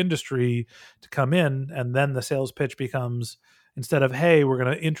in our industry to come in. And then the sales pitch becomes, instead of, hey, we're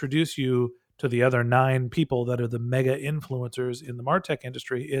going to introduce you to the other 9 people that are the mega influencers in the MarTech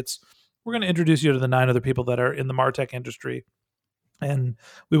industry, it's, we're going to introduce you to the 9 other people that are in the MarTech industry. And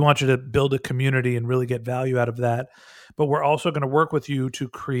we want you to build a community and really get value out of that. But we're also going to work with you to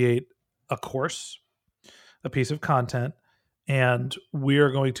create a course, a piece of content, and we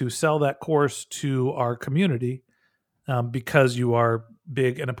are going to sell that course to our community because you are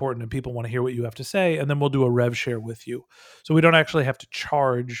big and important and people want to hear what you have to say. And then we'll do a rev share with you. So we don't actually have to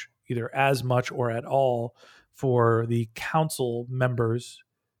charge either as much or at all for the council members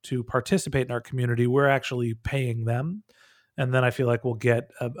to participate in our community. We're actually paying them. And then I feel like we'll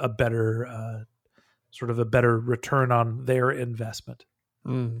get a better better return on their investment.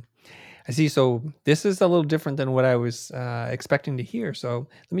 I see. So this is a little different than what I was expecting to hear. So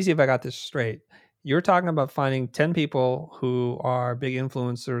let me see if I got this straight. You're talking about finding 10 people who are big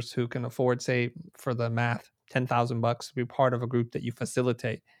influencers who can afford, say, for the math, $10,000 to be part of a group that you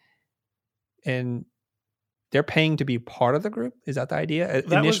facilitate. And they're paying to be part of the group? Is that the idea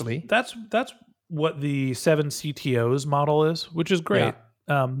initially? That's what the 7 CTOs model is, which is great.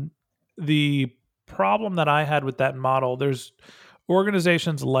 Yeah. The problem that I had with that model, there's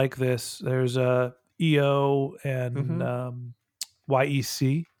organizations like this. There's EO and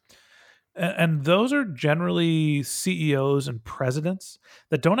YEC. And those are generally CEOs and presidents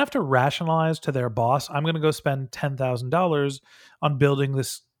that don't have to rationalize to their boss, I'm going to go spend $10,000 on building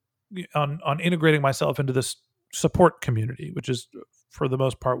this, on integrating myself into this support community, which is for the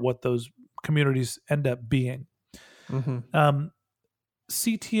most part what those communities end up being.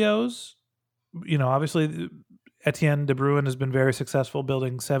 CTOs, obviously Etienne de Bruin has been very successful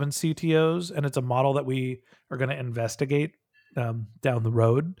building 7 CTOs, and it's a model that we are going to investigate down the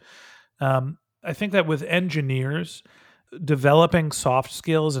road. I think that with engineers, developing soft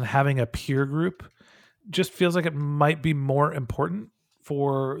skills and having a peer group just feels like it might be more important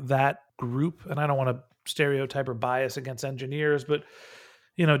for that group. And I don't want to stereotype or bias against engineers, but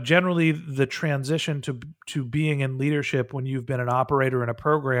generally the transition to being in leadership when you've been an operator and a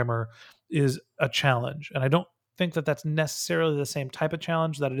programmer is a challenge. And I don't think that that's necessarily the same type of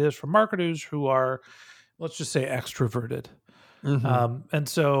challenge that it is for marketers who are, let's just say, extroverted. And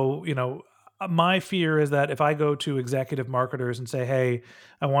so, my fear is that if I go to executive marketers and say, hey,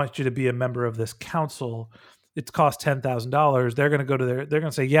 I want you to be a member of this council, it costs $10,000. They're going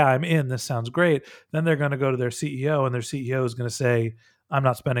to say, yeah, I'm in. This sounds great. Then they're going to go to their CEO, and their CEO is going to say, I'm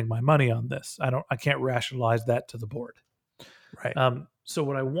not spending my money on this. I can't rationalize that to the board. Right. So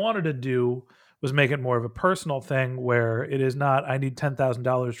what I wanted to do was make it more of a personal thing where it is not, I need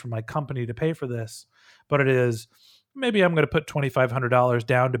 $10,000 from my company to pay for this, but it is, maybe I'm going to put $2,500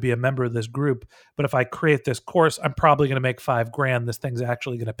 down to be a member of this group. But if I create this course, I'm probably going to make $5,000. This thing's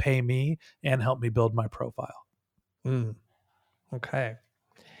actually going to pay me and help me build my profile. Okay.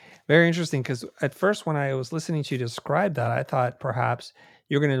 Very interesting. Because at first, when I was listening to you describe that, I thought perhaps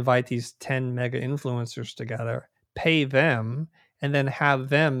you're going to invite these 10 mega influencers together, pay them, and then have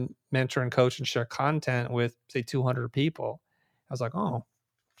them mentor and coach and share content with, say, 200 people. I was like, oh,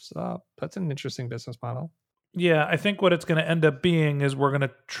 so that's an interesting business model. Yeah, I think what it's going to end up being is we're going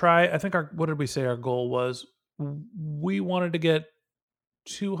to try, I think what did we say our goal was? We wanted to get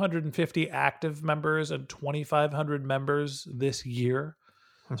 250 active members and 2,500 members this year.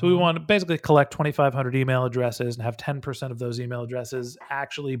 So we want to basically collect 2,500 email addresses and have 10% of those email addresses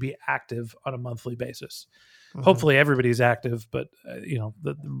actually be active on a monthly basis. Hopefully everybody's active, but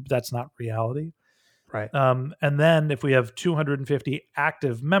that's not reality. Right. And then if we have 250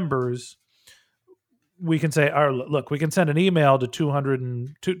 active members, we can say, look, we can send an email to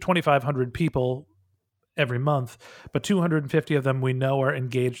 2,500 people every month, but 250 of them we know are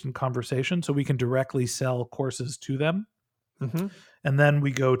engaged in conversation, so we can directly sell courses to them. And then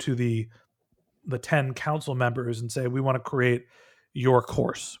we go to the 10 council members and say, we want to create your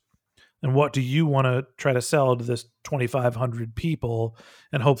course. And what do you want to try to sell to this 2,500 people?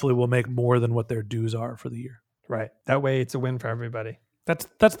 And hopefully we'll make more than what their dues are for the year. Right. That way it's a win for everybody. That's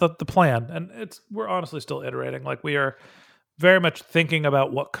the plan, and we're honestly still iterating. Like, we are very much thinking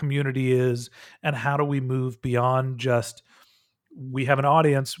about what community is and how do we move beyond just, we have an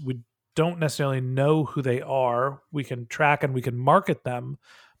audience, we don't necessarily know who they are, we can track and we can market them,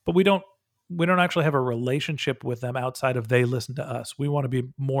 but we don't actually have a relationship with them outside of they listen to us. We want to be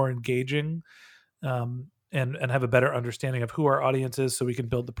more engaging, and have a better understanding of who our audience is so we can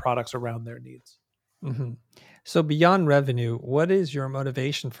build the products around their needs. Mm-hmm. So beyond revenue, what is your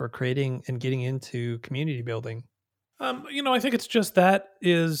motivation for creating and getting into community building? I think it's just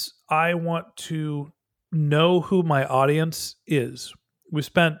I want to know who my audience is. We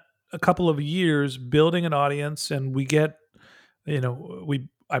spent a couple of years building an audience, and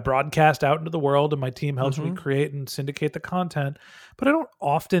I broadcast out into the world, and my team helps me create and syndicate the content, but I don't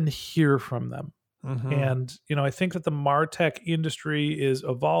often hear from them. And, I think that the MarTech industry is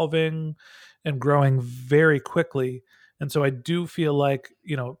evolving and growing very quickly. And so I do feel like,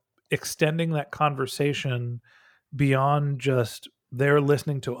 extending that conversation beyond just they're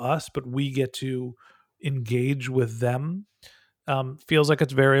listening to us, but we get to engage with them, feels like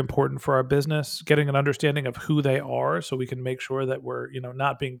it's very important for our business, getting an understanding of who they are so we can make sure that we're,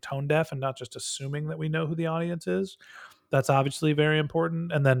 not being tone deaf and not just assuming that we know who the audience is. That's obviously very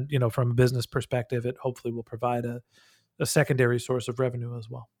important. And then, from a business perspective, it hopefully will provide a secondary source of revenue as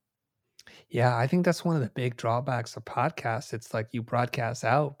well. Yeah, I think that's one of the big drawbacks of podcasts. It's like you broadcast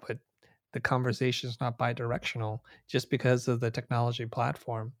out, but the conversation is not bi-directional just because of the technology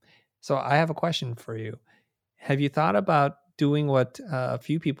platform. So I have a question for you. Have you thought about doing what a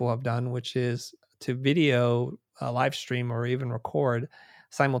few people have done, which is to video, live stream, or even record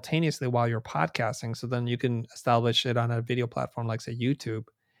simultaneously while you're podcasting? So then you can establish it on a video platform like, say, YouTube,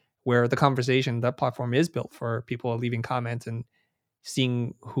 where the conversation, that platform is built for people leaving comments and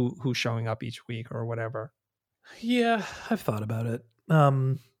seeing who's showing up each week or whatever. Yeah, I've thought about it.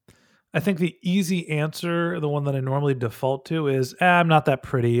 I think the easy answer, the one that I normally default to, is I'm not that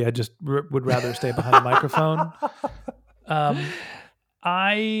pretty. I just would rather stay behind a microphone.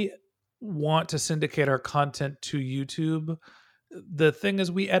 I want to syndicate our content to YouTube. The thing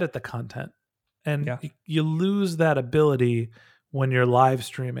is, we edit the content, and you lose that ability when you're live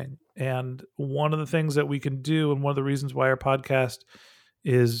streaming. And one of the things that we can do, and one of the reasons why our podcast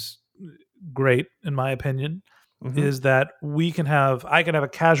is great, in my opinion, is that I can have a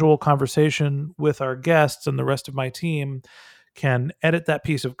casual conversation with our guests, and the rest of my team can edit that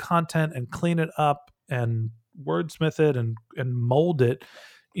piece of content and clean it up and wordsmith it and mold it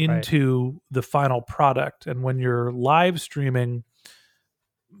into the final product. And when you're live streaming,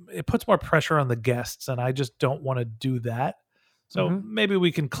 it puts more pressure on the guests, and I just don't want to do that. So maybe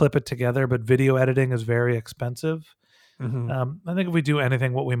we can clip it together, but video editing is very expensive. I think if we do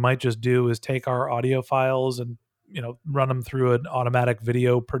anything, what we might just do is take our audio files and run them through an automatic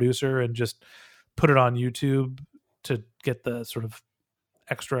video producer and just put it on YouTube to get the sort of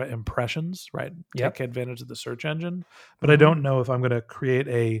extra impressions, right? Take advantage of the search engine. But I don't know if I'm going to create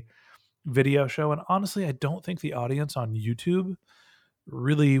a video show. And honestly, I don't think the audience on YouTube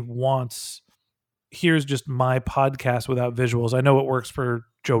really wants, here's just my podcast without visuals. I know it works for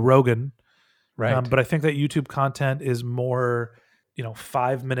Joe Rogan, right? But I think that YouTube content is more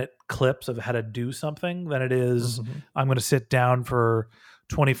 5-minute clips of how to do something than it is I'm going to sit down for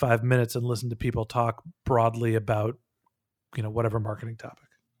 25 minutes and listen to people talk broadly about whatever marketing topic.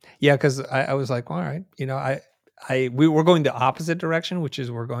 Yeah, because I was like, all right, we're going the opposite direction, which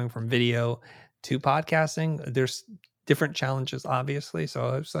is we're going from video to podcasting. There's different challenges, obviously, so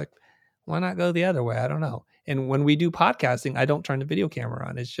I was like, why not go the other way? I don't know. And when we do podcasting, I don't turn the video camera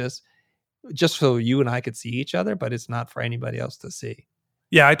on. It's just so you and I could see each other, but it's not for anybody else to see.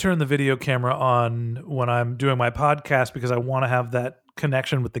 Yeah, I turn the video camera on when I'm doing my podcast because I want to have that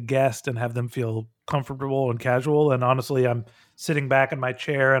connection with the guest and have them feel comfortable and casual. And honestly, I'm sitting back in my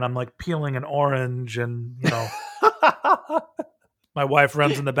chair and I'm like peeling an orange, and my wife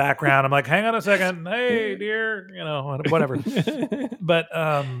runs in the background. I'm like, hang on a second. Hey, dear, whatever. But,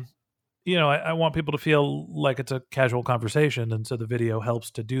 I want people to feel like it's a casual conversation. And so the video helps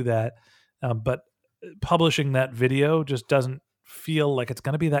to do that. But publishing that video just doesn't feel like it's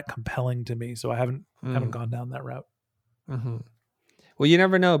going to be that compelling to me. So I haven't gone down that route. Well, you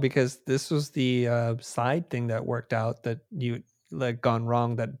never know, because this was the side thing that worked out that you gone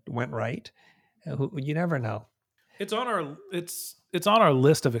wrong that went right. You never know. It's on our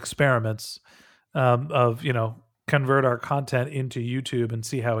list of experiments of convert our content into YouTube and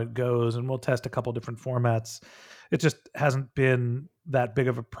see how it goes, and we'll test a couple different formats. It just hasn't been that big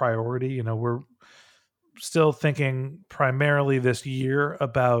of a priority. We're still thinking primarily this year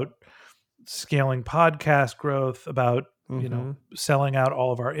about scaling podcast growth, about selling out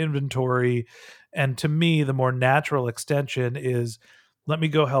all of our inventory. And to me, the more natural extension is, let me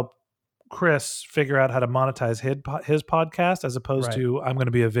go help Chris figure out how to monetize his podcast, as opposed to, I'm going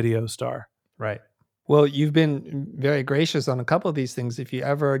to be a video star. Right. Well, you've been very gracious on a couple of these things. If you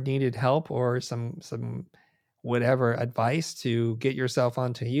ever needed help or some whatever advice to get yourself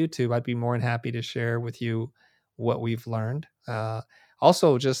onto YouTube, I'd be more than happy to share with you what we've learned.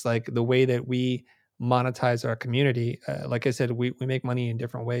 Also, just like the way that we monetize our community. Like I said, we make money in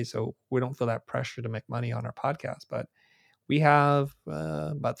different ways, so we don't feel that pressure to make money on our podcast. But we have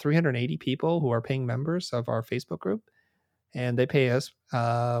about 380 people who are paying members of our Facebook group, and they pay us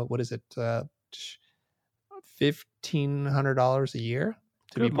 $1,500 a year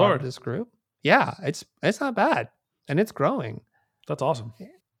to be part of this group. Yeah, it's not bad, and it's growing. That's awesome.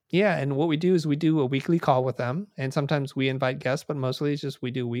 Yeah, and what we do is we do a weekly call with them, and sometimes we invite guests, but mostly it's just we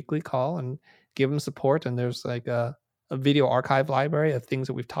do a weekly call and give them support. And there's like a video archive library of things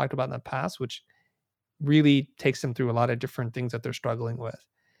that we've talked about in the past, which really takes them through a lot of different things that they're struggling with.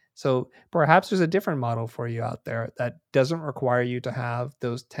 So perhaps there's a different model for you out there that doesn't require you to have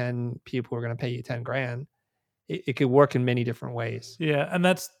those 10 people who are going to pay you 10 grand. It could work in many different ways. Yeah, and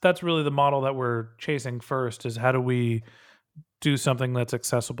that's really the model that we're chasing first, is how do we do something that's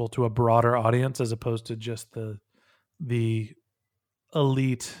accessible to a broader audience, as opposed to just the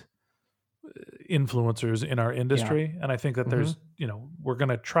elite influencers in our industry. And I think that there's, we're going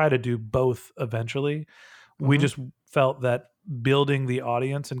to try to do both eventually. We just felt that building the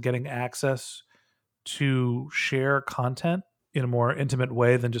audience and getting access to share content in a more intimate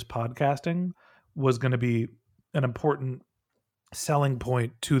way than just podcasting was going to be an important selling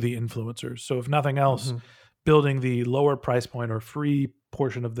point to the influencers. So if nothing else, building the lower price point or free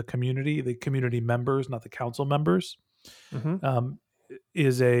portion of the community members, not the council members,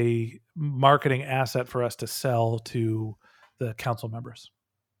 is a marketing asset for us to sell to the council members.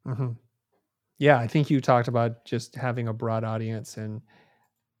 Yeah, I think you talked about just having a broad audience, and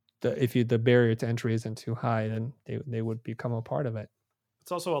if the barrier to entry isn't too high, then they would become a part of it.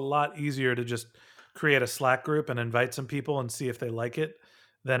 It's also a lot easier to just create a Slack group and invite some people and see if they like it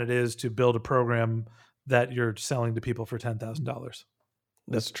than it is to build a program that you're selling to people for $10,000.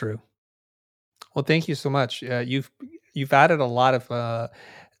 That's true. Well, thank you so much. You've added a lot of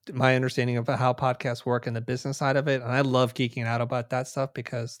my understanding of how podcasts work and the business side of it. And I love geeking out about that stuff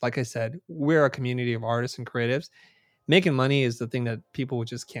because, like I said, we're a community of artists and creatives. Making money is the thing that people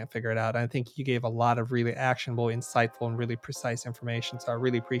just can't figure it out. I think you gave a lot of really actionable, insightful, and really precise information. So I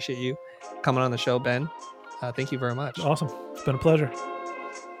really appreciate you coming on the show, Ben. Thank you very much. Awesome. It's been a pleasure.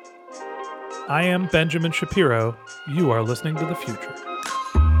 I am Benjamin Shapiro. You are listening to The Future.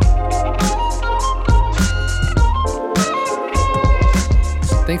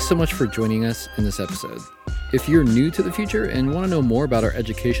 Thanks so much for joining us in this episode. If you're new to The Future and want to know more about our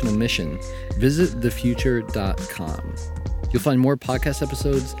educational mission, visit thefuture.com. You'll find more podcast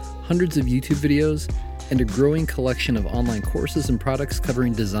episodes, hundreds of YouTube videos, and a growing collection of online courses and products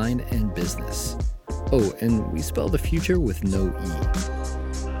covering design and business. Oh, and we spell The Future with no E.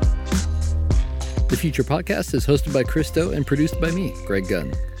 The Future Podcast is hosted by Chris Do and produced by me, Greg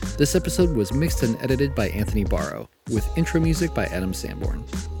Gunn. This episode was mixed and edited by Anthony Barrow, with intro music by Adam Sanborn.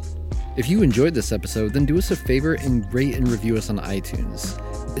 If you enjoyed this episode, then do us a favor and rate and review us on iTunes.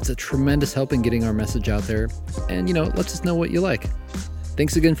 It's a tremendous help in getting our message out there, and let us know what you like.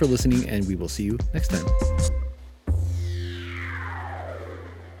 Thanks again for listening, and we will see you next time.